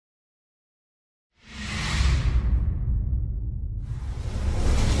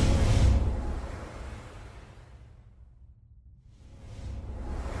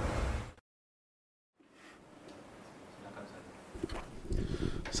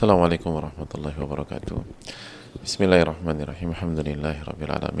Assalamualaikum warahmatullahi wabarakatuh. Bismillahirrahmanirrahim.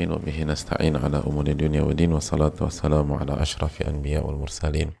 Alhamdulillahirabbil alamin wa bihi nasta'in ala umuri dunya waddin, wassalatu wassalamu ala asyrafil anbiya wal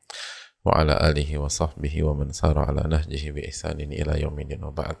mursalin wa ala alihi wa sahbihi wa man sara ala nahjihi bi ihsanin ila yaumiddin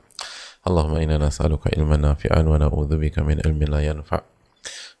wa ba'd. Allahumma inna nas'aluka ilman nafi'an wa na'udzubika min ilmin la yanfa'.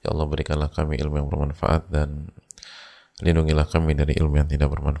 Ya Allah, berikanlah kami ilmu yang bermanfaat dan lindungilah kami dari ilmu yang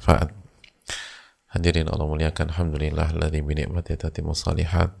tidak bermanfaat. Hadirin Allah muliakan, alhamdulillah alladzi bi ni'mati tatimmu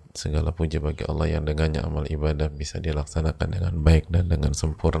shalihat. Segala puji bagi Allah yang dengannya amal ibadah bisa dilaksanakan dengan baik dan dengan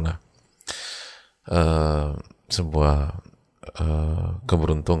sempurna. Sebuah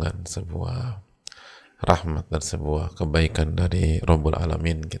keberuntungan, sebuah rahmat dan sebuah kebaikan dari Rabbul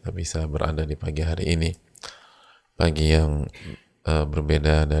Alamin kita bisa berada di pagi hari ini, pagi yang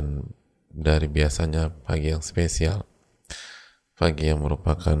berbeda dan dari biasanya, pagi yang spesial, pagi yang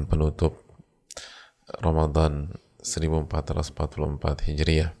merupakan penutup Ramadan 1444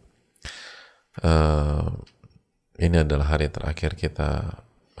 Hijriah. Ini adalah hari terakhir kita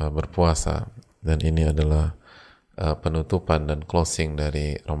berpuasa, dan ini adalah penutupan dan closing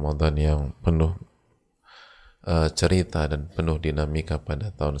dari Ramadan yang penuh cerita dan penuh dinamika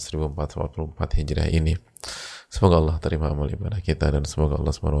pada tahun 1444 Hijriah ini. Semoga Allah terima amal ibadah kita, dan semoga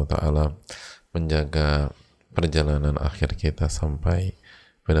Allah SWT menjaga perjalanan akhir kita sampai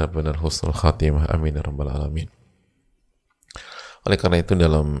benar-benar husnul khatimah, amin ya rabbal alamin. Oleh karena itu,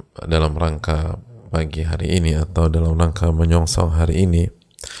 dalam rangka pagi hari ini atau dalam rangka menyongsong hari ini,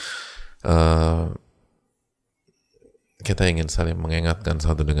 kita ingin saling mengingatkan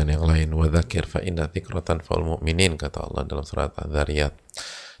satu dengan yang lain. Wa dzakir fa inna dzikratan faul mu'minin, kata Allah dalam surat Adz-Dzariyat.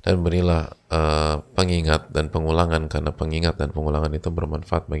 Dan berilah pengingat dan pengulangan, karena pengingat dan pengulangan itu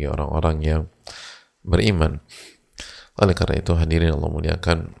bermanfaat bagi orang-orang yang beriman. Oleh karena itu, hadirin Allah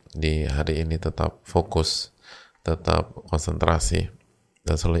muliakan, di hari ini tetap fokus, tetap konsentrasi,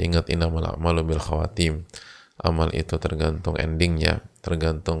 dan selalu ingat innamal a'malu bil khawatim. Amal itu tergantung endingnya,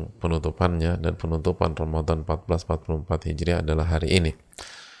 tergantung penutupannya, dan penutupan Ramadan 1444 Hijriah adalah hari ini.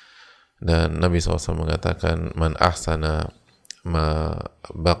 Dan Nabi SAW mengatakan, man ahsana ma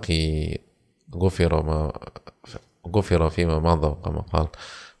baqi ghufira fima madha, kama qala.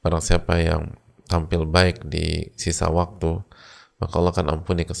 Barang siapa yang tampil baik di sisa waktu, maka Allah akan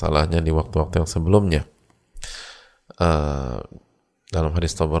ampuni kesalahannya di waktu-waktu yang sebelumnya. Dalam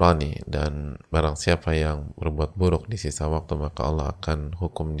hadis Tabarani, dan barang siapa yang berbuat buruk di sisa waktu, maka Allah akan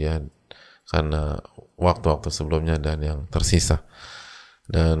hukum dia karena waktu-waktu sebelumnya dan yang tersisa.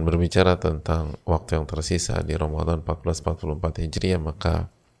 Dan berbicara tentang waktu yang tersisa di Ramadan 1444 Hijriah, maka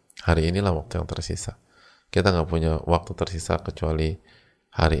hari inilah waktu yang tersisa. Kita nggak punya waktu tersisa kecuali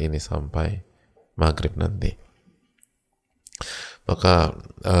hari ini sampai maghrib nanti. Maka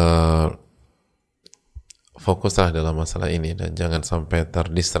fokuslah dalam masalah ini, dan jangan sampai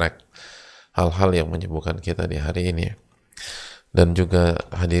terdistract hal-hal yang menyibukkan kita di hari ini. Dan juga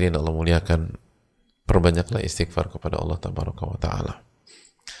hadirin Allah muliakan, perbanyaklah istighfar kepada Allah Tabaraka wa Ta'ala,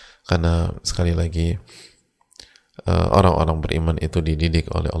 karena sekali lagi orang-orang beriman itu dididik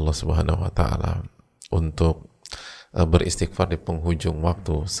oleh Allah Subhanahu wa Ta'ala untuk beristighfar di penghujung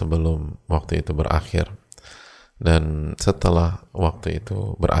waktu, sebelum waktu itu berakhir dan setelah waktu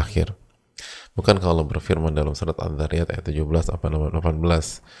itu berakhir. Bukan kalau berfirman dalam surat Adz-Dzariyat ayat 17 apa 18,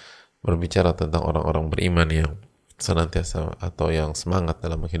 berbicara tentang orang-orang beriman yang senantiasa atau yang semangat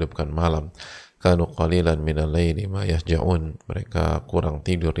dalam menghidupkan malam. Kanu qalilan minal laili ma yahja'un. Mereka kurang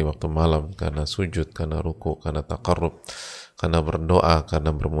tidur di waktu malam karena sujud, karena ruku, karena taqarrub, karena berdoa, karena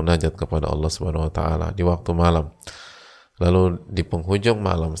bermunajat kepada Allah Subhanahu wa Ta'ala di waktu malam. Lalu di penghujung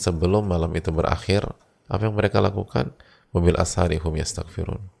malam, sebelum malam itu berakhir, apa yang mereka lakukan? Wabil ashari hum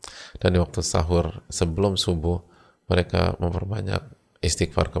yastaghfirun. Dan di waktu sahur sebelum subuh, mereka memperbanyak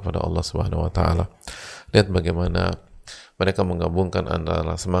istighfar kepada Allah Subhanahu wa Ta'ala. Lihat bagaimana mereka menggabungkan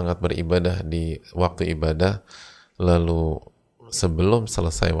antara semangat beribadah di waktu ibadah, lalu sebelum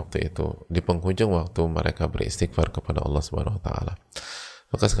selesai waktu itu, di penghujung waktu, mereka beristighfar kepada Allah Subhanahu wa Ta'ala.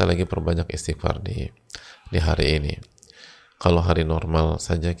 Maka sekali lagi, perbanyak istighfar di hari ini. Kalau hari normal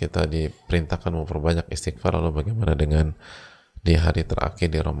saja kita diperintahkan memperbanyak istighfar, lalu bagaimana dengan di hari terakhir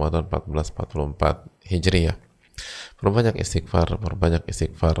di Ramadan 1444 Hijriah? Perbanyak istighfar.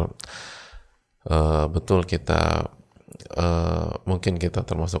 Betul, kita mungkin kita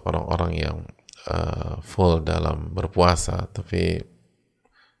termasuk orang-orang yang full dalam berpuasa, tapi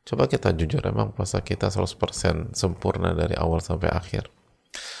coba kita jujur, emang puasa kita 100% sempurna dari awal sampai akhir?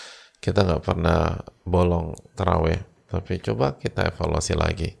 Kita nggak pernah bolong taraweh, tapi coba kita evaluasi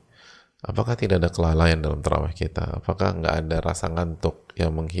lagi. Apakah tidak ada kelalaian dalam tarawih kita? Apakah nggak ada rasa ngantuk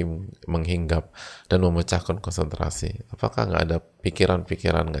yang menghinggap dan memecahkan konsentrasi? Apakah nggak ada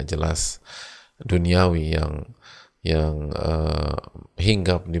pikiran-pikiran nggak jelas duniawi yang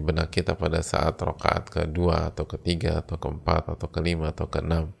hinggap di benak kita pada saat rakaat kedua atau ketiga atau keempat atau kelima atau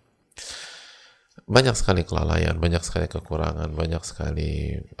keenam? Banyak sekali kelalaian, banyak sekali kekurangan, banyak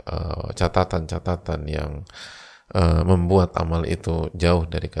sekali catatan-catatan yang membuat amal itu jauh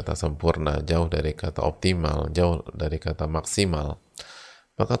dari kata sempurna, jauh dari kata optimal, jauh dari kata maksimal.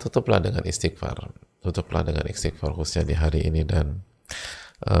 Maka tutuplah dengan istighfar, khususnya di hari ini dan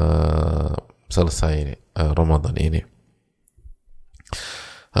selesai Ramadan ini.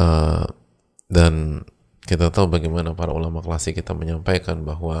 Dan kita tahu bagaimana para ulama klasik kita menyampaikan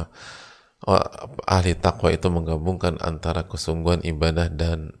bahwa ahli takwa itu menggabungkan antara kesungguhan ibadah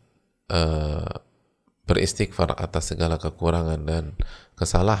dan beristighfar atas segala kekurangan dan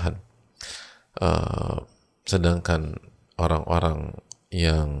kesalahan. Sedangkan orang-orang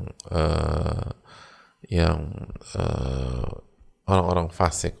yang orang-orang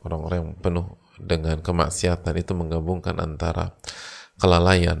fasik, orang-orang yang penuh dengan kemaksiatan itu menggabungkan antara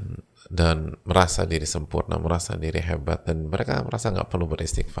kelalaian dan merasa diri sempurna, merasa diri hebat, dan mereka merasa nggak perlu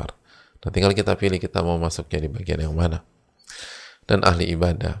beristighfar. Nah, tinggal kita pilih kita mau masuknya di bagian yang mana. Dan ahli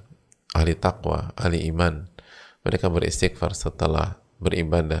ibadah, ahli takwa, ahli iman, mereka beristighfar setelah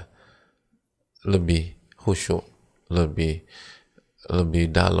beribadah lebih khusyuk, lebih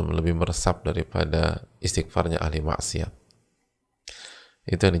dalam, lebih meresap daripada istighfarnya ahli maksiat.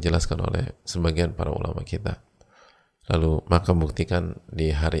 Itu yang dijelaskan oleh sebagian para ulama kita. Lalu maka buktikan di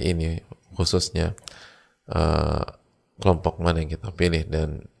hari ini khususnya kelompok mana yang kita pilih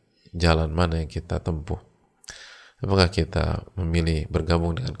dan jalan mana yang kita tempuh. Apakah kita memilih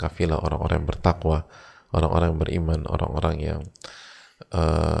bergabung dengan kafilah orang-orang yang bertakwa, orang-orang yang beriman, orang-orang yang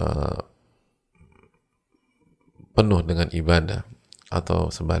penuh dengan ibadah,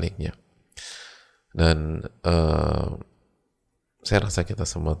 atau sebaliknya? Dan saya rasa kita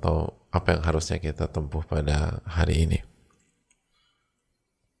semua tahu apa yang harusnya kita tempuh pada hari ini.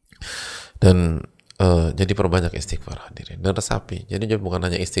 Dan jadi perbanyak istighfar hadirin dan resapi. Jadi bukan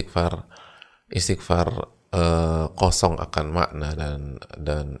hanya istighfar kosong akan makna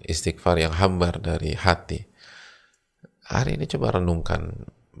dan istighfar yang hambar dari hati. Hari ini coba renungkan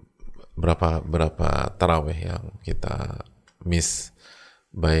berapa tarawih yang kita miss,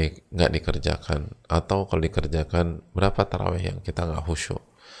 baik nggak dikerjakan, atau kalau dikerjakan berapa tarawih yang kita nggak khusyuk,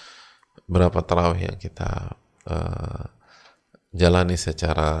 berapa tarawih yang kita jalani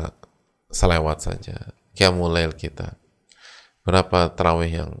secara selewat saja, qiyamul lail kita, berapa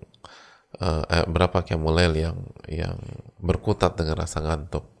tarawih yang berapa qiyamul lail yang berkutat dengan rasa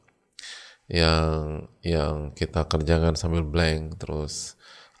ngantuk, yang kita kerjakan sambil blank, terus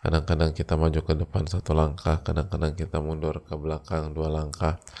kadang-kadang kita maju ke depan satu langkah, kadang-kadang kita mundur ke belakang 2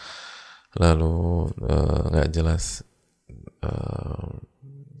 langkah, lalu nggak jelas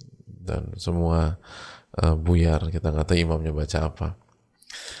dan semua buyar, kita nggak tahu imamnya baca apa,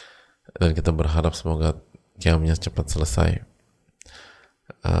 dan kita berharap semoga qiyamnya cepat selesai.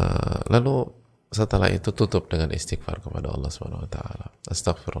 Lalu setelah itu tutup dengan istighfar kepada Allah Subhanahu wa taala.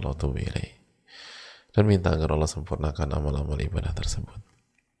 Astaghfirullah wa atubu ilaih. Dan minta agar Allah sempurnakan amal-amal ibadah tersebut.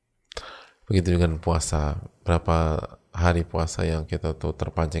 Begitu dengan puasa, berapa hari puasa yang kita tuh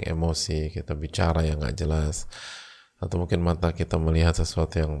terpancing emosi, kita bicara yang nggak jelas, atau mungkin mata kita melihat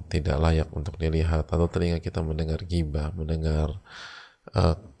sesuatu yang tidak layak untuk dilihat, atau telinga kita mendengar ghibah, mendengar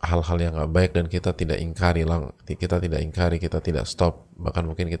hal-hal yang nggak baik, dan kita tidak ingkari, kita tidak stop, bahkan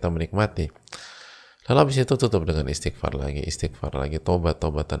mungkin kita menikmati. Lalu habis itu tutup dengan istighfar lagi,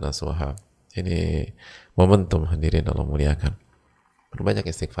 taubat-taubatan nasuha. Ini momentum hadirin Allah muliakan. Berbanyak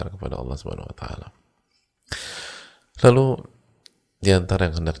istighfar kepada Allah Subhanahu wa taala. Lalu di antara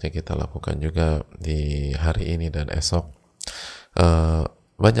yang hendaknya kita lakukan juga di hari ini dan esok,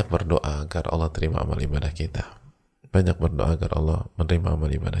 banyak berdoa agar Allah terima amal ibadah kita. Banyak berdoa agar Allah menerima amal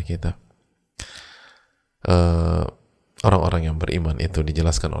ibadah kita. Orang-orang yang beriman itu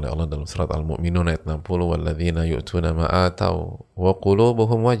dijelaskan oleh Allah dalam surat Al-Mu'minun ayat 60, walladzina yu'tuna ma atau wa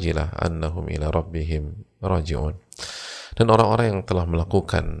qulubuhum wajilah annahum ila rabbihim raji'un. Dan orang-orang yang telah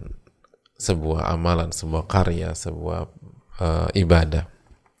melakukan sebuah amalan, sebuah karya, sebuah ibadah,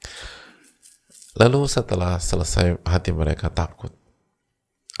 lalu setelah selesai hati mereka takut,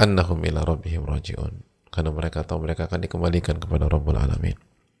 annahum ila rabbihim raji'un, karena mereka tahu mereka akan dikembalikan kepada Rabbul Alamin.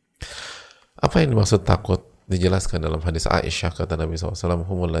 Apa yang dimaksud takut? Dijelaskan dalam hadis Aisyah, kata Nabi SAW,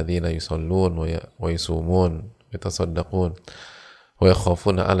 humul ladzina yusallun wa yusumun wa yatasaddaqun wa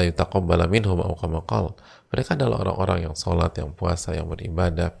yakhafuna alla yutaqabbala minhum aw kama qala. Mereka adalah orang-orang yang sholat, yang puasa, yang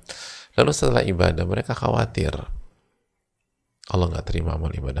beribadah, Lalu setelah ibadah mereka khawatir Allah nggak terima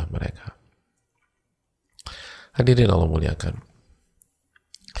amal ibadah mereka. Hadirin Allah muliakan,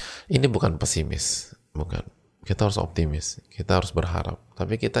 ini bukan pesimis, bukan. Kita harus optimis, kita harus berharap.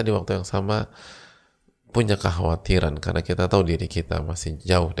 Tapi kita di waktu yang sama punya kekhawatiran karena kita tahu diri kita masih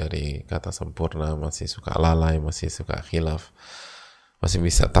jauh dari kata sempurna, masih suka lalai, masih suka khilaf, masih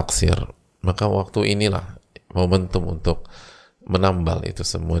bisa taksir. Maka waktu inilah momentum untuk menambal itu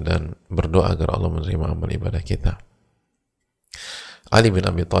semua dan berdoa agar Allah menerima amal ibadah kita. Ali bin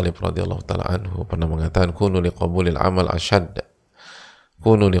Abi Thalib radhiyallahu taala anhu pernah mengatakan, kunu liqabulil amal ashadd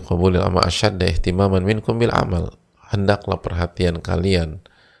ihtimaman minkum bil amal. Hendaklah perhatian kalian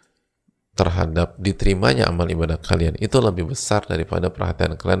terhadap diterimanya amal ibadah kalian itu lebih besar daripada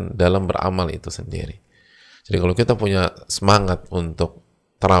perhatian kalian dalam beramal itu sendiri. Jadi kalau kita punya semangat untuk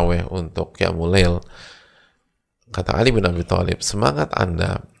tarawih, untuk qiyamul lail, kata Ali bin Abi Thalib, semangat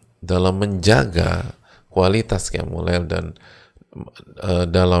Anda dalam menjaga kualitas qiyamul lail dan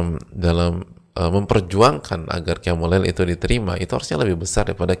dalam memperjuangkan agar qiyamul lail itu diterima, itu harusnya lebih besar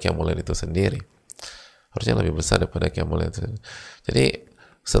daripada qiyamul lail itu sendiri. Harusnya lebih besar daripada qiyamul lail itu. Jadi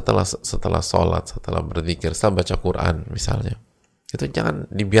setelah sholat, setelah berzikir, setelah baca Quran misalnya, itu jangan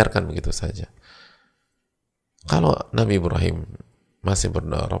dibiarkan begitu saja. Kalau Nabi Ibrahim masih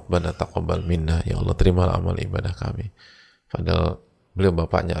berdoa, Rabbana taqabbal minna, ya Allah terimalah amal ibadah kami. Padahal beliau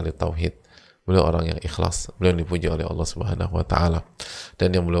bapaknya ahli tauhid, beliau orang yang ikhlas, beliau dipuji oleh Allah Subhanahu wa taala.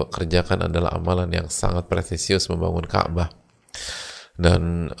 Dan yang beliau kerjakan adalah amalan yang sangat presisius, membangun Ka'bah.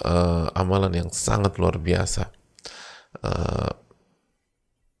 Dan amalan yang sangat luar biasa.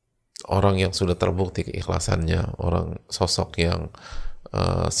 Orang yang sudah terbukti keikhlasannya, orang sosok yang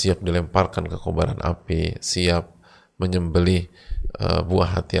siap dilemparkan ke kobaran api, siap menyembelih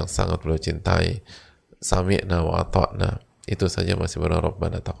buah hati yang sangat beliau cintai. Sami'na wa ata'na, itu saja masih berdoa,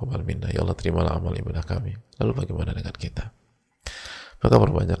 Rabbana taqabbal minna, ya Allah terimalah amal ibadah kami. Lalu bagaimana dengan kita? Maka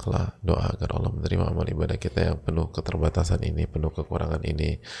perbanyaklah doa agar Allah menerima amal ibadah kita yang penuh keterbatasan ini, penuh kekurangan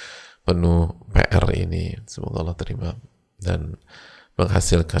ini, penuh PR ini. Semoga Allah terima dan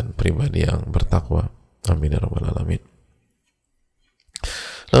menghasilkan pribadi yang bertakwa. Amin ya rabbal alamin.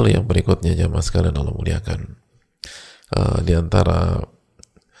 Lalu yang berikutnya jamaah sekalian Allah muliakan, di antara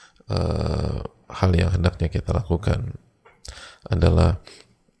hal yang hendaknya kita lakukan adalah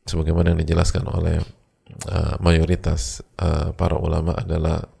sebagaimana yang dijelaskan oleh mayoritas para ulama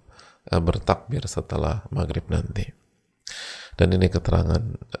adalah bertakbir setelah maghrib nanti. Dan ini keterangan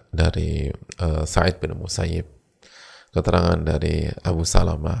dari Sa'id bin Musayyib, keterangan dari Abu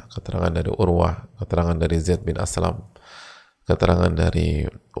Salamah, keterangan dari Urwah, keterangan dari Zaid bin Aslam, keterangan dari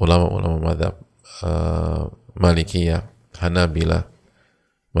ulama-ulama madhab Malikiyah, Hanabilah,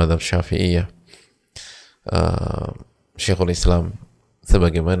 madhab Syafi'iyah, Syekhul Islam,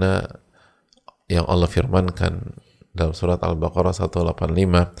 sebagaimana yang Allah firmankan dalam surat Al-Baqarah 185,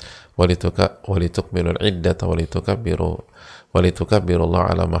 walitukmilul iddata walitukabbirullaha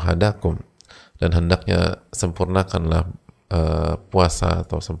ala ma hadakum, dan hendaknya sempurnakanlah puasa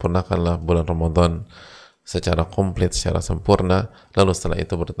atau sempurnakanlah bulan Ramadan secara komplit, secara sempurna, lalu setelah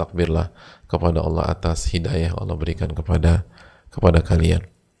itu bertakbirlah kepada Allah atas hidayah Allah berikan kepada kalian.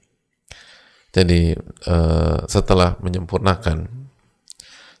 Jadi setelah menyempurnakan,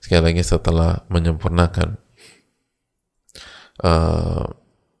 sekali lagi setelah menyempurnakan,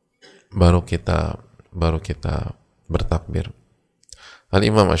 baru kita bertakbir.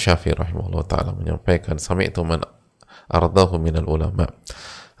 Al-Imam Asy-Syafi'i rahimahullah ta'ala menyampaikan, sami'tu man ardahu minal ulama,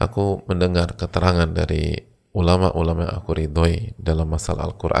 aku mendengar keterangan dari ulama-ulama yang aku ridhoi dalam masalah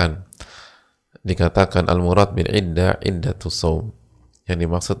Al-Quran. Dikatakan al-murad bil iddah iddatus shaum, yang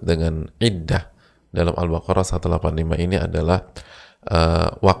dimaksud dengan iddah dalam Al-Baqarah 185 ini adalah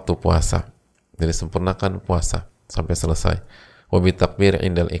waktu puasa. Jadi sempurnakan puasa sampai selesai. Wa bi takbir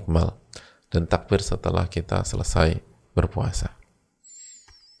indal ikmal, dan takbir setelah kita selesai berpuasa.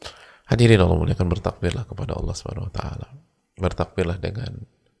 Hadirin Allah muliakan, bertakbirlah kepada Allah Subhanahu wa taala. Bertakbirlah dengan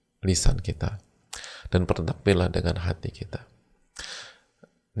lisan kita dan bertakbirlah dengan hati kita.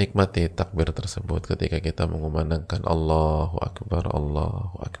 Nikmati takbir tersebut ketika kita mengumandangkan Allahu Akbar,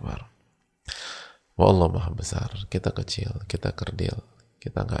 Allahu Akbar. Wa Allah Maha Besar, kita kecil, kita kerdil,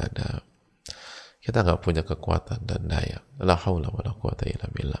 kita nggak punya kekuatan dan daya. La haula wala quwata illa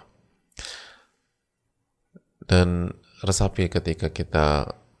billah. Dan resapi ketika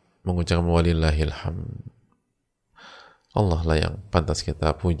kita mengucapkan walillahil hamd, Allah lah yang pantas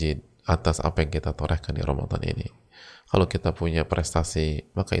kita puji atas apa yang kita torehkan di Ramadan ini. Kalau kita punya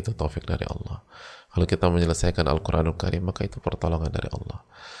prestasi, maka itu taufik dari Allah. Kalau kita menyelesaikan Al-Quranul Karim, maka itu pertolongan dari Allah.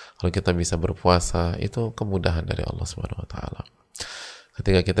 Kalau kita bisa berpuasa, itu kemudahan dari Allah Subhanahu wa taala.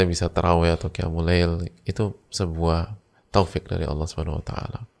 ketika kita bisa tarawih atau qiyamul lail, itu sebuah taufik dari Allah Subhanahu wa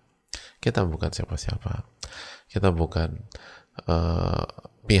taala. Kita bukan siapa-siapa. Kita bukan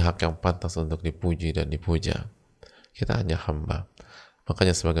pihak yang pantas untuk dipuji dan dipuja. Kita hanya hamba.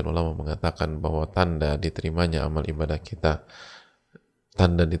 Makanya sebagian ulama mengatakan bahwa tanda diterimanya amal ibadah kita,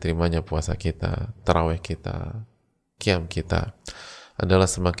 tanda diterimanya puasa kita, tarawih kita, qiyam kita, adalah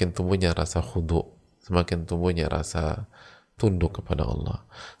semakin tumbuhnya rasa khudu', semakin tumbuhnya rasa tunduk kepada Allah,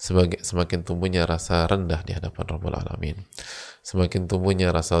 semakin tumbuhnya rasa rendah di hadapan Rabbul Alamin, semakin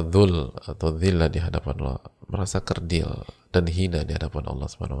tumbuhnya rasa dhul atau dhillah di hadapan Allah, merasa kerdil dan hina di hadapan Allah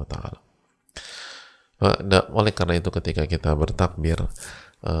Subhanahu wa taala. Oleh karena itu ketika kita bertakbir,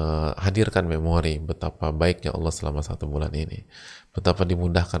 hadirkan memori betapa baiknya Allah selama 1 bulan ini, betapa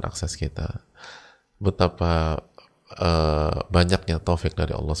dimudahkan akses kita, betapa banyaknya taufik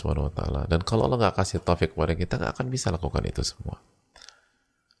dari Allah Subhanahu wa taala. Dan kalau Allah nggak kasih taufik kepada kita, nggak akan bisa lakukan itu semua.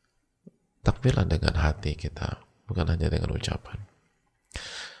 Takbirlah dengan hati kita, bukan hanya dengan ucapan,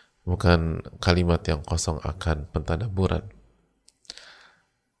 bukan kalimat yang kosong akan pentadaburan.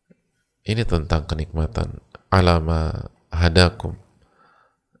 Ini tentang kenikmatan alama hadakum,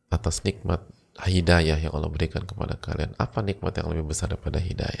 atas nikmat hidayah yang Allah berikan kepada kalian. Apa nikmat yang lebih besar daripada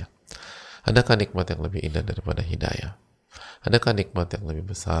hidayah? Adakah nikmat yang lebih indah daripada hidayah? Adakah nikmat yang lebih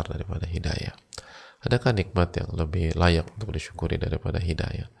besar daripada hidayah? Adakah nikmat yang lebih layak untuk disyukuri daripada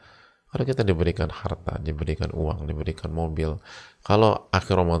hidayah? Kalau kita diberikan harta, diberikan uang, diberikan mobil, kalau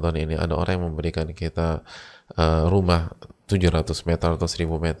akhir Ramadan ini ada orang yang memberikan kita rumah 700 meter atau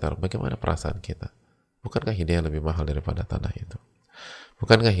 1000 meter, bagaimana perasaan kita? Bukankah hidayah lebih mahal daripada tanah itu?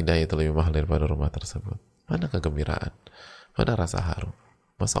 Bukankah hidayah itu lebih mahal daripada rumah tersebut? Mana kegembiraan? Mana rasa haru?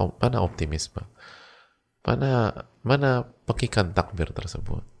 Mana optimisme? Mana pekikan takbir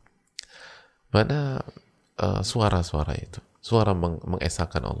tersebut? Mana suara-suara itu? Suara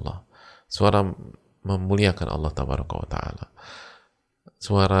mengesahkan Allah, suara memuliakan Allah Tabaraka wa Ta'ala,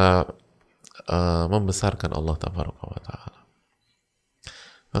 suara membesarkan Allah Tabaraka wa Ta'ala.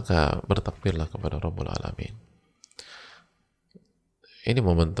 Maka bertakbirlah kepada Rabbul Alamin. Ini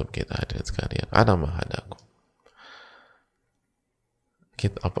momentum kita hadirin sekalian. Ana mahadakum.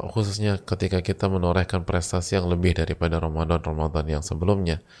 Khususnya ketika kita menorehkan prestasi yang lebih daripada Ramadan yang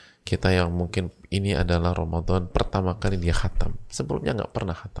sebelumnya, kita yang mungkin ini adalah Ramadan pertama kali dia khatam, sebelumnya nggak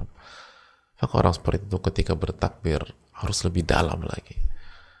pernah khatam, maka orang seperti itu ketika bertakbir harus lebih dalam lagi,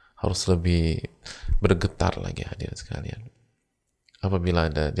 harus lebih bergetar lagi hadirin sekalian. Apabila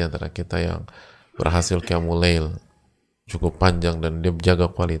ada di antara kita yang berhasil qiyamul lail cukup panjang dan dia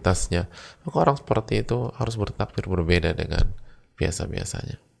jaga kualitasnya, maka orang seperti itu harus bertakbir berbeda dengan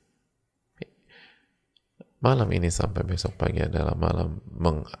biasa-biasanya. Malam ini sampai besok pagi adalah malam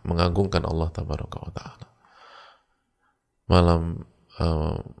mengagungkan Allah Tabaraka wa Ta'ala, malam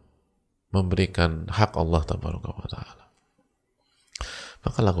memberikan hak Allah Tabaraka wa Ta'ala.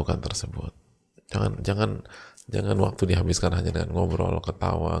 Maka lakukan tersebut. Jangan waktu dihabiskan hanya dengan ngobrol,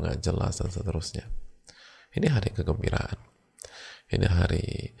 ketawa, nggak jelas dan seterusnya. Ini hari kegembiraan. Ini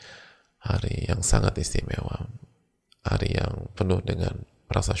hari yang sangat istimewa. Hari yang penuh dengan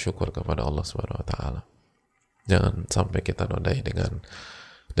rasa syukur kepada Allah Subhanahu wa Ta'ala. Jangan sampai kita nodai dengan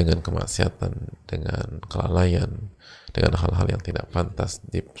kemaksiatan, dengan kelalaian, dengan hal-hal yang tidak pantas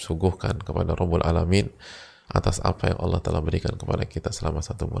disuguhkan kepada Rabbul Alamin atas apa yang Allah telah berikan kepada kita selama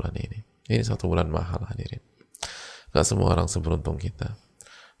 1 bulan ini. Ini 1 bulan mahal hadirin. Gak semua orang seberuntung kita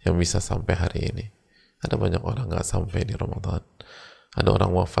yang bisa sampai hari ini. Ada banyak orang gak sampai di Ramadan. Ada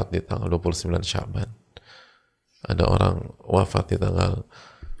orang wafat di tanggal 29 Sya'ban. Ada orang wafat di tanggal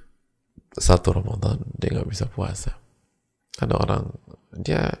 1 Ramadan, dia gak bisa puasa. Ada orang,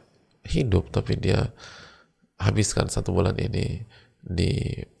 dia hidup tapi dia habiskan 1 bulan ini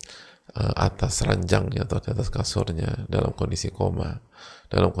di atas ranjangnya atau di atas kasurnya dalam kondisi koma,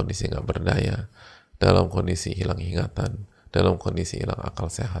 dalam kondisi gak berdaya, dalam kondisi hilang ingatan, dalam kondisi hilang akal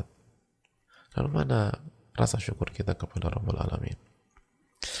sehat. Lalu mana rasa syukur kita kepada Rabbul Alamin?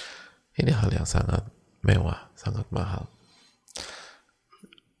 Ini hal yang sangat mewah, sangat mahal.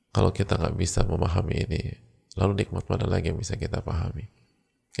 Kalau kita nggak bisa memahami ini, lalu nikmat mana lagi yang bisa kita pahami?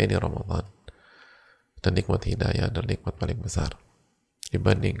 Ini Ramadan. Dan nikmat hidayah adalah nikmat paling besar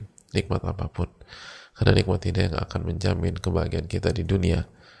dibanding nikmat apapun. Karena nikmat hidayah yang akan menjamin kebahagiaan kita di dunia,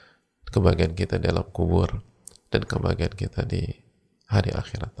 kebahagiaan kita di alam kubur, dan kebahagiaan kita di hari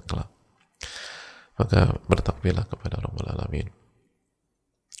akhirat kelak. Maka bertakbirlah kepada Rabbul Alamin.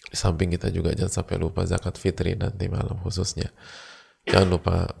 Di samping kita juga jangan sampai lupa zakat fitri nanti malam khususnya. Jangan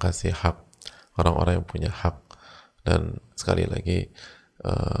lupa kasih hak orang-orang yang punya hak. Dan sekali lagi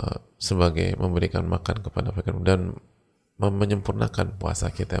sebagai memberikan makan kepada fakir dan menyempurnakan puasa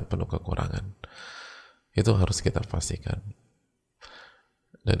kita yang penuh kekurangan. Itu harus kita pastikan.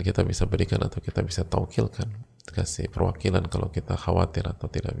 Dan kita bisa berikan atau kita bisa taukilkan, kasih perwakilan kalau kita khawatir atau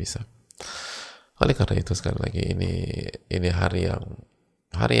tidak bisa. Oleh karena itu sekali lagi ini hari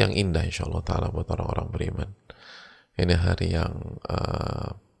yang indah insyaallah taala buat orang-orang beriman. Ini hari yang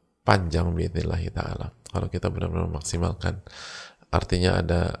panjang biidznillah taala. Kalau kita benar-benar maksimalkan, artinya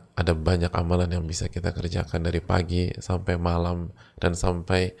ada banyak amalan yang bisa kita kerjakan dari pagi sampai malam, dan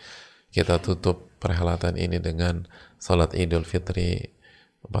sampai kita tutup perhelatan ini dengan salat Idul Fitri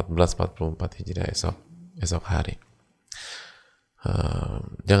 1444 Hijriah esok hari.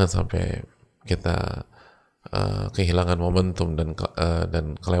 Jangan sampai kita kehilangan momentum dan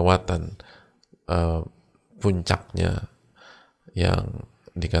kelewatan puncaknya yang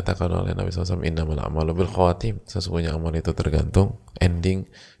dikatakan oleh Nabi SAW, innamal a'malu bil khawatim, sesungguhnya amal itu tergantung ending,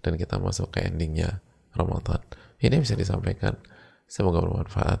 dan kita masuk ke endingnya Ramadan. Ini bisa disampaikan, semoga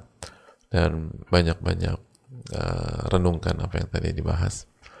bermanfaat, dan banyak-banyak renungkan apa yang tadi dibahas.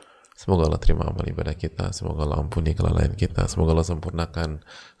 Semoga Allah terima amal ibadah kita, semoga Allah ampuni kelalaian kita, semoga Allah sempurnakan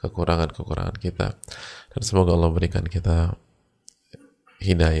kekurangan-kekurangan kita, dan semoga Allah berikan kita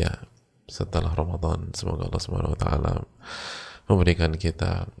hidayah setelah Ramadan. Semoga Allah Subhanahu wa taala memberikan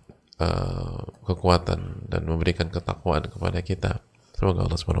kita kekuatan dan memberikan ketakwaan kepada kita. Semoga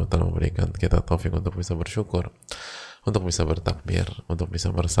Allah Subhanahu wa taala memberikan kita taufik untuk bisa bersyukur, untuk bisa bertakbir, untuk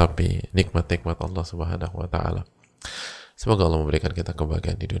bisa meresapi nikmat-nikmat Allah Subhanahu wa taala. Semoga Allah memberikan kita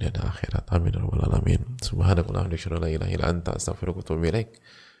kebahagiaan di dunia dan akhirat. Amin ya rabbal alamin. Subhanakallahumma wa bihamdika, la ilaha illa anta, astaghfiruka wa atubu ilaik.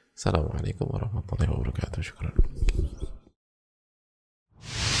 Assalamualaikum warahmatullahi wabarakatuh. Syukran.